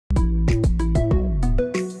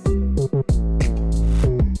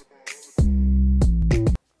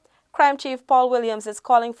Crime Chief Paul Williams is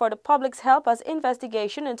calling for the public's help as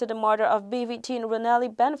investigation into the murder of BV teen Renelli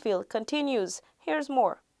Benfield continues. Here's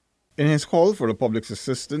more. In his call for the public's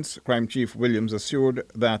assistance, Crime Chief Williams assured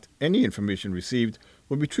that any information received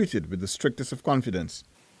will be treated with the strictest of confidence.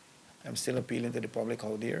 I'm still appealing to the public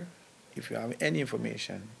out there. If you have any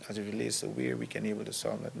information as it relates to where we can able to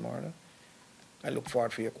solve that murder, I look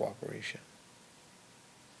forward for your cooperation.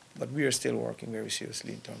 But we are still working very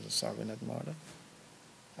seriously in terms of solving that murder.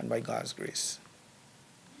 And by God's grace,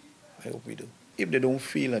 I hope we do. If they don't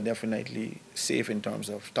feel definitely safe in terms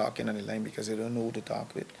of talking on the line because they don't know who to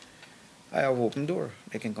talk with, I have an open door.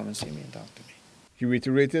 They can come and see me and talk to me. He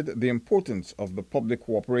reiterated the importance of the public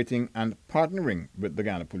cooperating and partnering with the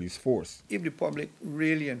Guyana Police Force. If the public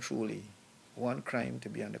really and truly want crime to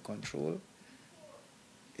be under control,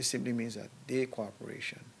 it simply means that their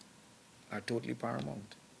cooperation are totally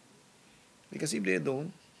paramount. Because if they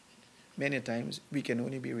don't, many times we can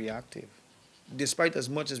only be reactive. Despite as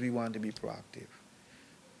much as we want to be proactive,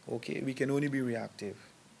 okay, we can only be reactive.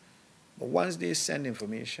 But once they send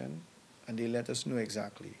information and they let us know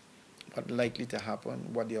exactly what's likely to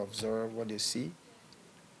happen, what they observe, what they see,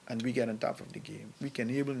 and we get on top of the game, we can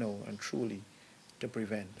able now and truly to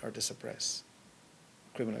prevent or to suppress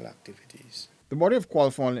criminal activities. The body of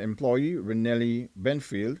Qualphon employee Renelli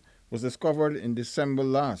Benfield was discovered in December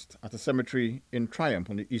last at a cemetery in Triumph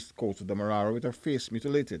on the east coast of Demerara with her face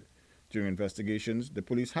mutilated. During investigations, the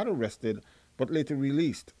police had arrested but later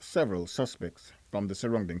released several suspects from the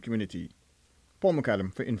surrounding community. Paul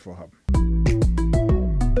McAdam for InfoHub.